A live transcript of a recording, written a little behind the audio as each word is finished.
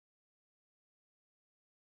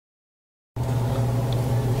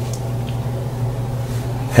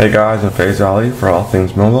Hey guys, I'm Faze Ali for All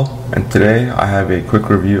Things Mobile, and today I have a quick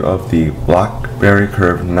review of the BlackBerry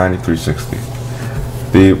Curve 9360.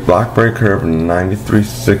 The BlackBerry Curve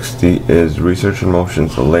 9360 is Research in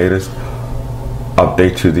Motion's latest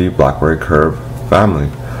update to the BlackBerry Curve family.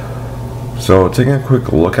 So taking a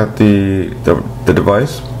quick look at the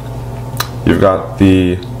device, you've got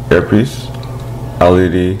the earpiece,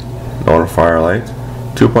 LED notifier light,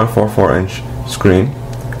 2.44-inch screen,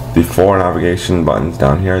 the 4 navigation buttons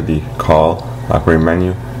down here, the call, BlackBerry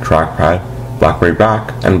menu, trackpad, BlackBerry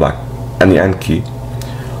back, and the end key.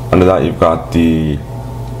 Under that you've got the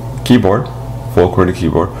keyboard, full QWERTY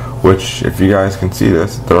keyboard, which if you guys can see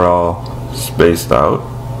this, they're all spaced out.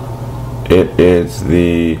 It is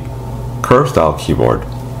the curve style keyboard,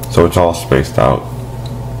 so it's all spaced out.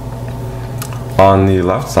 On the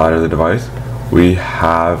left side of the device we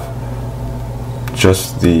have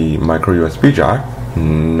just the micro USB jack,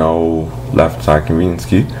 no left side convenience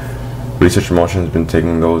key. Research in Motion has been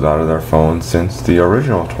taking those out of their phones since the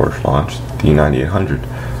original Torch launch, the 9800.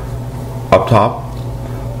 Up top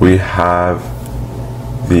we have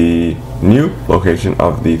the new location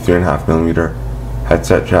of the 3.5mm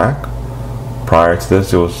headset jack. Prior to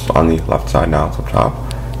this it was on the left side, now it's up top.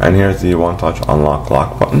 And here's the one-touch unlock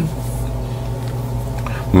lock button.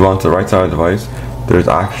 Move on to the right side of the device. There's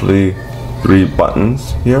actually 3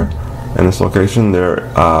 buttons here in this location. They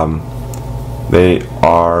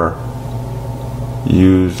are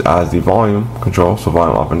used as the volume control, so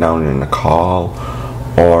volume up and down in a call,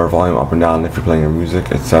 or volume up and down if you're playing your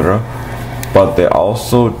music, etc. But they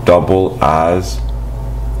also double as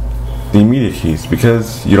the media keys,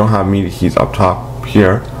 because you don't have media keys up top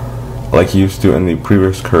here like you used to in the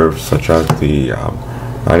previous curves, such as the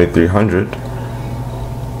 9300.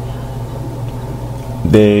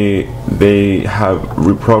 They have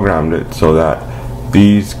reprogrammed it so that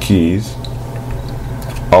these keys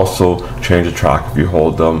also change the track. If you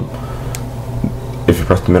hold them, if you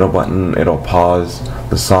press the middle button, it'll pause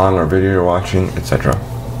the song or video you're watching, etc.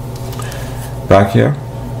 Back here,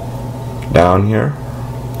 down here,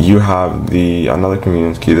 you have another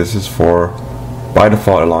convenience key. This is for, by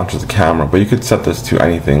default it launches the camera, but you could set this to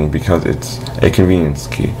anything because it's a convenience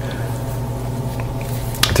key.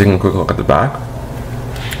 Taking a quick look at the back,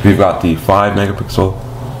 we've got the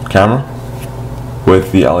 5-megapixel camera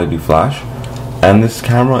with the LED flash, and this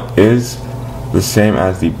camera is the same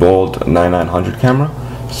as the Bold 9900 camera,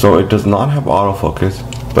 so it does not have autofocus,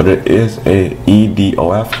 but it is a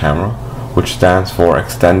EDOF camera, which stands for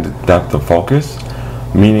extended depth of focus,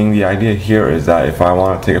 meaning the idea here is that if I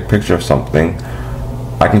want to take a picture of something,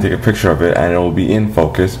 I can take a picture of it and it will be in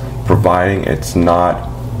focus, providing it's not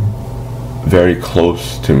very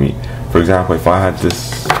close to me. For example, if I had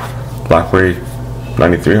this BlackBerry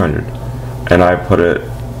 9300 and I put it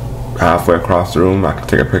halfway across the room, I could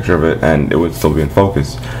take a picture of it and it would still be in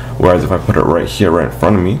focus. Whereas if I put it right here, right in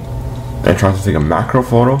front of me, and try to take a macro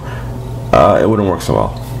photo, it wouldn't work so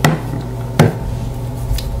well.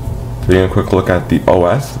 Taking a quick look at the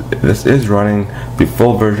OS, this is running the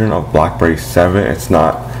full version of BlackBerry 7. It's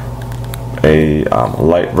not a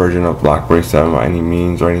light version of BlackBerry 7 by any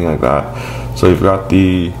means or anything like that. So you've got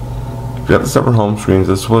the separate home screens.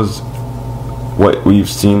 This was what we've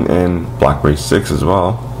seen in BlackBerry 6 as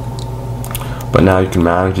well, but now you can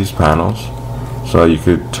manage these panels, so you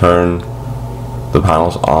could turn the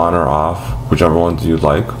panels on or off, whichever ones you'd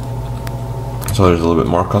like. So there's a little bit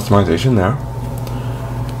more customization there.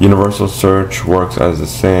 Universal search works as the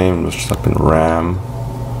same, just up in RAM,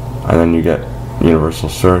 and then you get universal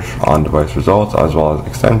search on device results as well as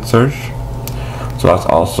extended search. So that's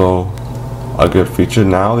also a good feature.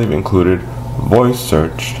 Now they've included voice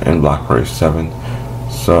search in BlackBerry 7,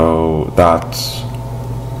 so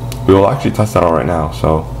we will actually test that out right now.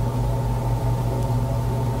 So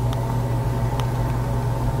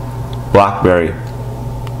BlackBerry,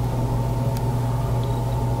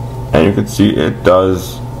 and you can see it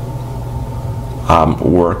does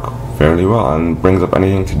work fairly well and brings up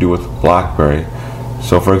anything to do with BlackBerry.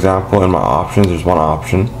 So for example, in my options there's one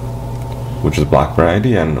option which is BlackBerry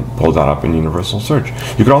ID, and pulls that up in universal search.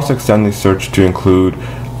 You could also extend the search to include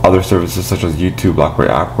other services such as YouTube, BlackBerry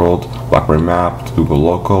App World, BlackBerry Maps, Google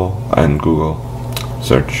Local, and Google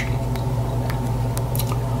Search.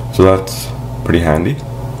 So that's pretty handy.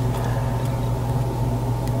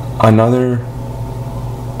 Another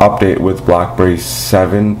update with BlackBerry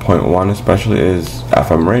 7.1 especially is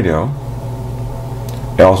FM radio.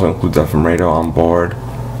 It also includes FM radio on board.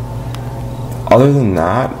 Other than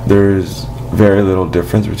that, there's very little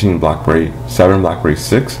difference between BlackBerry 7 and BlackBerry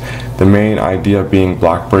 6. The main idea being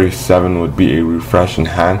BlackBerry 7 would be a refresh in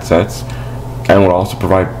handsets and would also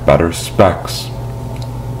provide better specs.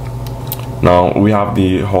 Now we have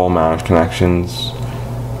the whole managed connections.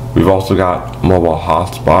 We've also got mobile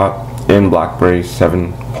hotspot in BlackBerry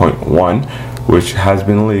 7.1, which has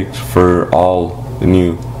been leaked for all the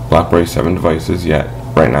new BlackBerry 7 devices yet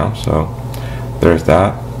right now. So there's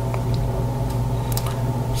that.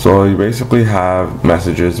 So you basically have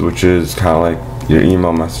messages, which is kind of like your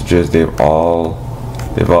email messages. They're all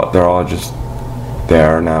just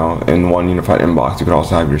there now in one unified inbox. You could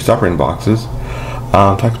also have your separate inboxes.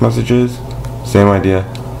 Text messages, same idea.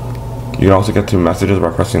 You can also get to messages by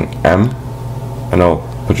pressing M, and it'll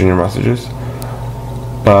put you in your messages.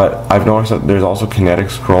 But I've noticed that there's also kinetic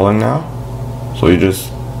scrolling now. So you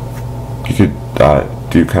could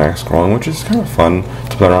do kinetic scrolling, which is kind of fun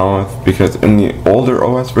to play around with, because in the older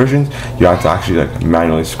OS versions you had to actually like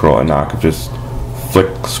manually scroll, and now I could just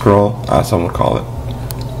flick scroll, as some would call it.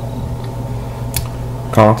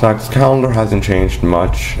 Contacts calendar hasn't changed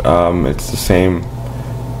much. It's the same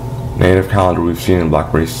native calendar we've seen in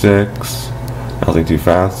BlackBerry 6. Nothing too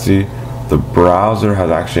fancy. The browser has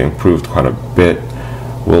actually improved quite a bit.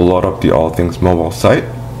 We'll load up the All Things mobile site.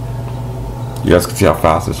 You guys can see how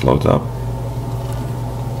fast this loads up.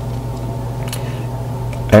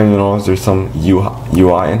 And you notice there's some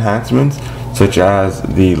UI enhancements, such as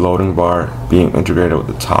the loading bar being integrated with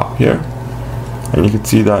the top here. And you can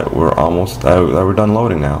see that we're almost that we're done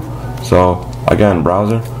loading now. So again,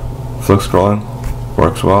 browser, flick scrolling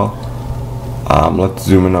works well. Let's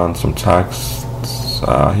zoom in on some text.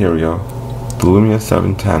 Here we go. The Lumia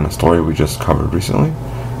 710, a story we just covered recently.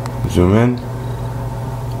 Zoom in,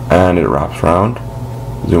 and it wraps around.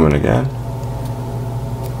 Zoom in again.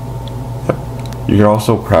 You can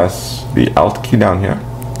also press the Alt key down here.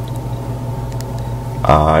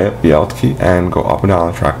 The Alt key, and go up and down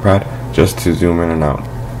on the trackpad just to zoom in and out.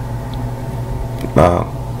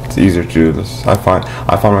 It's easier to do this. I find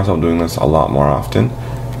myself doing this a lot more often,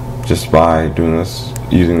 just by doing this,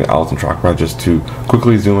 using the Alt and trackpad just to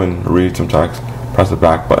quickly zoom in, read some text, press the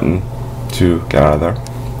back button to get out of there.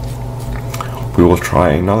 We will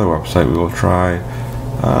try another website. We will try,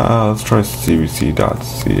 let's try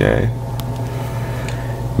cbc.ca.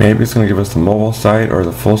 Maybe it's going to give us the mobile site or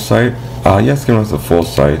the full site. Yes, give us the full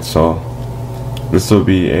site. So this will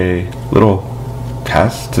be a little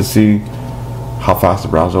test to see how fast the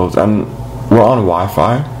browser loads. And we're on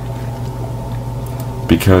Wi-Fi,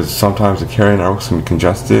 because sometimes the carrier networks can be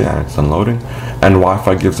congested and it's unloading. And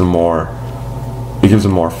Wi-Fi gives a more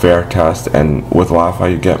fair test. And with Wi-Fi,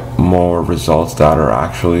 you get more results that are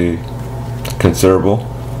actually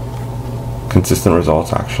consistent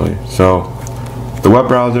results actually. So the web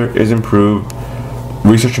browser is improved.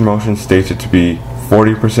 Research and Motion states it to be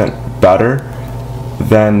 40% better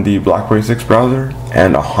than the BlackBerry 6 browser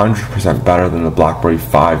and 100% better than the BlackBerry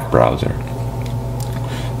 5 browser.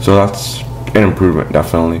 So that's an improvement,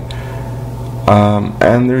 definitely.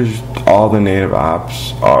 And there's all the native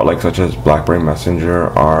apps, like such as BlackBerry Messenger,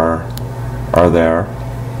 are there.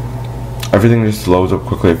 Everything just loads up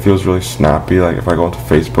quickly. It feels really snappy. Like if I go into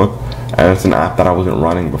Facebook, and it's an app that I wasn't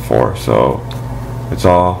running before, so it's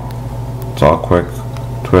all quick.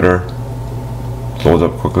 Twitter loads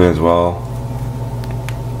up quickly as well.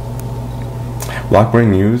 BlackBerry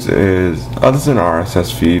News is this is an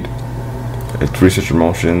RSS feed. It's Research and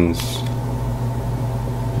Motion's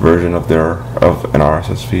version of an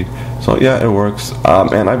RSS feed. So yeah, it works.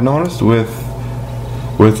 And I've noticed with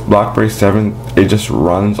BlackBerry 7, it just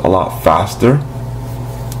runs a lot faster,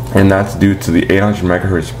 and that's due to the 800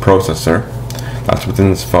 megahertz processor that's within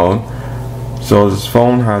this phone. So this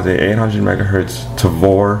phone has a 800 megahertz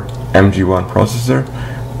Tavor MG1 processor.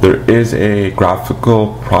 There is a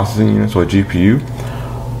graphical processing unit, so a GPU,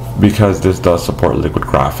 because this does support liquid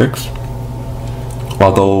graphics.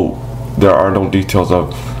 Although there are no details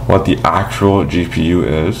of what the actual GPU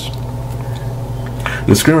is.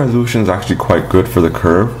 The screen resolution is actually quite good for the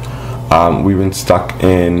Curve. We've been stuck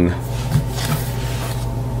in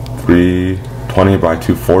 320 by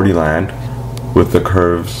 240 land with the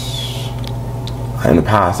Curves in the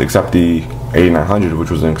past, except the 8900,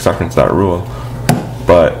 which was an exception to that rule.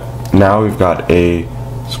 But now we've got a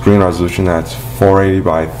screen resolution that's 480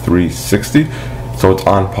 by 360, so it's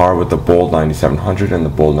on par with the Bold 9700 and the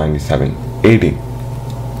Bold 9780.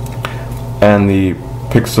 And the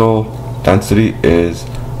pixel density is,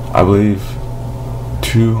 I believe,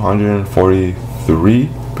 243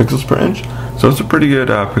 pixels per inch. So it's a pretty good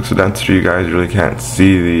pixel density. You guys really can't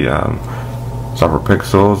see the separate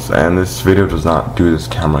pixels, and this video does not do this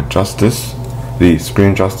camera justice, the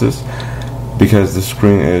screen justice, because the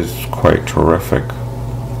screen is quite terrific.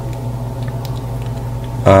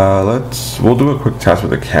 We'll do a quick test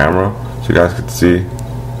with the camera so you guys can see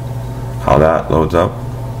how that loads up.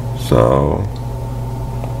 So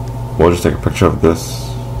we'll just take a picture of this,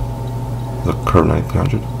 the Curve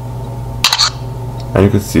 9300, and you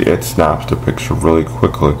can see it snaps the picture really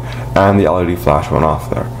quickly, and the LED flash went off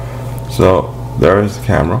there. So there is the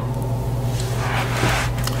camera.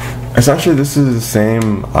 Essentially, this is the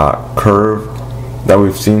same curve that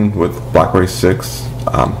we've seen with BlackBerry 6,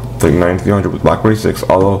 the 9300 with BlackBerry 6,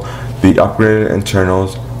 although the upgraded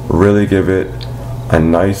internals really give it a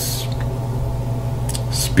nice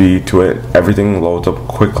speed to it. Everything loads up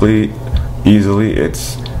quickly, easily.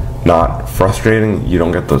 It's not frustrating. You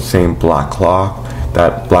don't get the same black clock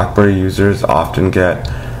that BlackBerry users often get,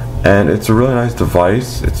 and it's a really nice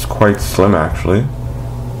device. It's quite slim actually.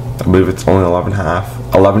 I believe it's only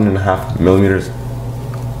 11.5 millimeters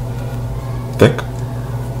thick.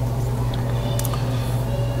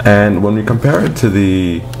 And when we compare it to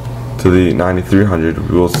the 9300,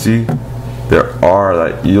 we will see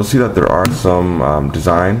you'll see that there are some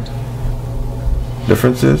design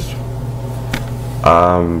differences.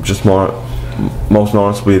 Just most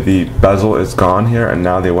noticeably, the bezel is gone here, and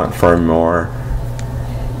now they went for a more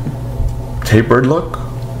tapered look.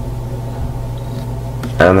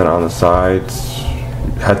 And then on the sides,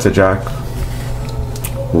 headset jack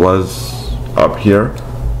was up here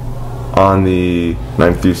on the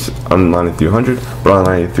 9300, but on the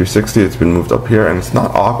 9360 it's been moved up here, and it's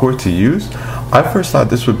not awkward to use. I first thought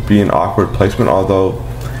this would be an awkward placement, although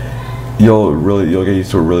you'll get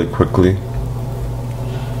used to it really quickly.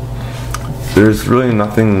 There's really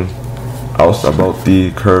nothing else about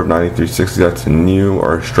the Curve 9360 that's new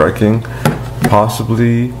or striking.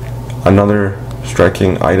 Possibly another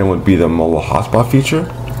striking item would be the mobile hotspot feature.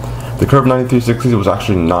 The Curve 9360 was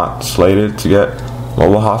actually not slated to get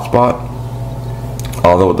mobile hotspot,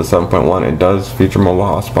 although with the 7.1 it does feature mobile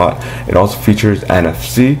hotspot. It also features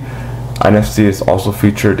NFC. NFC is also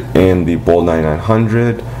featured in the Bold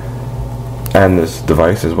 9900 and this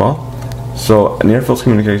device as well. So near field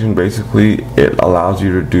communication, basically it allows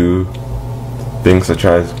you to do things such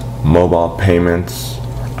as mobile payments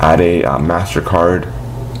at a MasterCard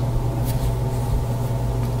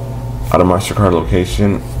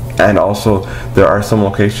location, and also there are some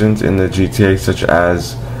locations in the GTA such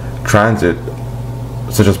as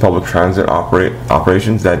public transit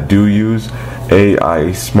operations that do use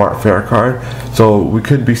a smart fare card. So we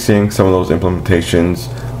could be seeing some of those implementations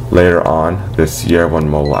later on this year when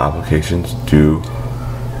mobile applications do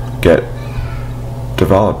get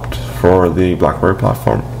developed for the BlackBerry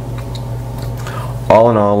platform. All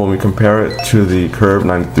in all, when we compare it to the Curve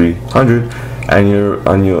 9300,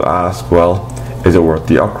 and you ask, well, is it worth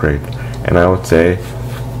the upgrade? And I would say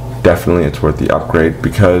definitely it's worth the upgrade,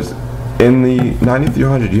 because in the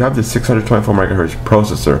 9300 you have the 624 megahertz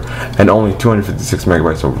processor and only 256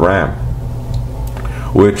 megabytes of RAM,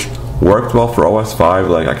 which worked well for OS 5.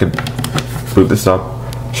 Like, I could boot this up,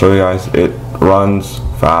 show you guys, it runs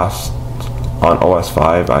fast on OS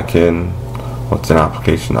 5. What's an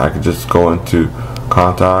application? I could just go into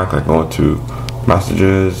contact, I go into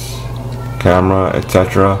messages, camera,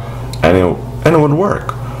 etc., and it would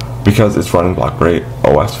work because it's running BlackBerry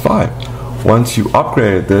OS 5. Once you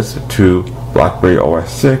upgraded this to BlackBerry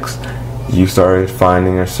OS 6, you started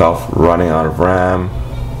finding yourself running out of RAM,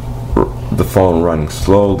 the phone running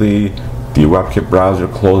slowly, the WebKit browser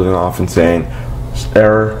closing off and saying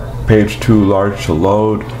error, page too large to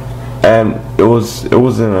load, and it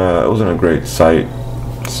wasn't a great sight.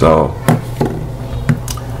 So,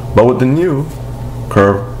 but with the new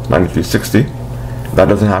Curve 9360, that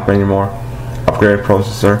doesn't happen anymore. Upgraded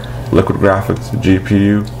processor, liquid graphics,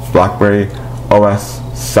 GPU, BlackBerry OS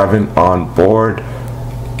 7 on board,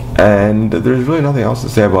 and there's really nothing else to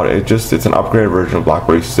say about it. It's an upgraded version of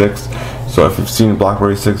BlackBerry 6. So if you've seen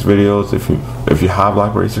BlackBerry 6 videos, if you have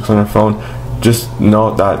BlackBerry 6 on your phone, just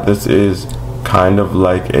know that this is kind of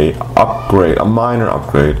like a upgrade, a minor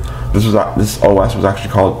upgrade. This OS was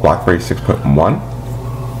actually called BlackBerry 6.1,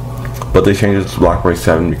 but they changed it to BlackBerry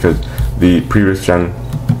 7 because the previous gen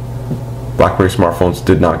BlackBerry smartphones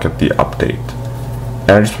did not get the update.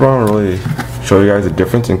 And I just want to really show you guys the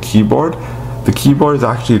difference in keyboard. The keyboard is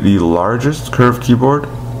actually the largest curved keyboard,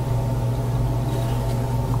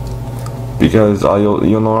 because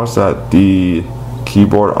you'll notice that the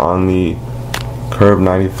keyboard on the Curve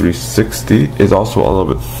 9360 is also a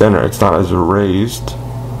little bit thinner. It's not as raised.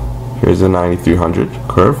 Here's a 9300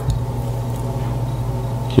 Curve.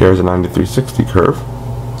 Here's a 9360 Curve.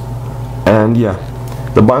 And yeah,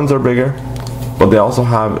 the buttons are bigger, but they also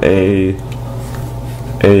have a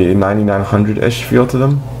 9900-ish feel to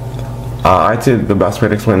them. I'd say the best way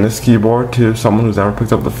to explain this keyboard to someone who's never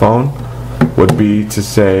picked up the phone would be to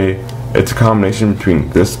say it's a combination between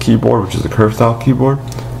this keyboard, which is a curve style keyboard,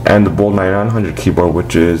 and the Bold 9900 keyboard,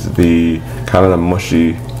 which is the kind of the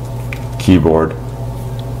mushy keyboard.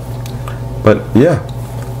 But yeah,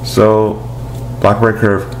 so BlackBerry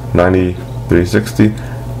Curve 9360,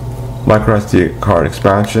 micro SD card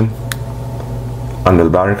expansion under the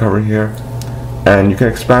battery cover here, and you can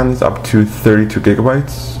expand this up to 32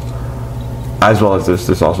 gigabytes, as well as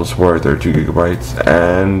this also supports 32 gigabytes.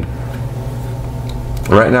 And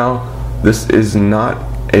right now this is not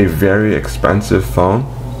a very expensive phone.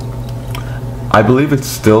 I believe it's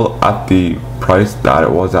still at the price that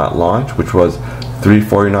it was at launch, which was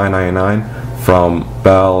 $349.99 from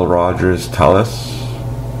Bell, Rogers, Telus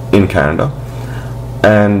in Canada.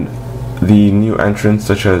 And the new entrants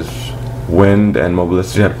such as Wind and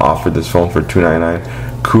Mobilicity had offered this phone for $299.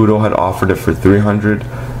 Kudo had offered it for $300.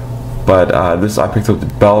 But this, I picked up the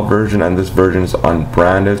Bell version, and this version is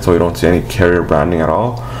unbranded, so you don't see any carrier branding at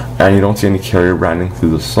all, and you don't see any carrier branding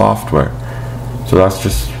through the software. So that's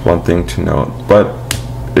just one thing to note. But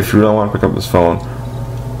if you really want to pick up this phone,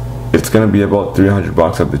 it's going to be about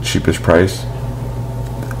 $300 at the cheapest price,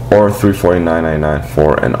 or $349.99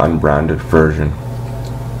 for an unbranded version.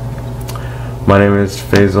 My name is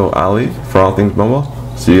Faisal Ali for All Things Mobile.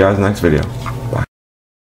 See you guys in the next video. Bye.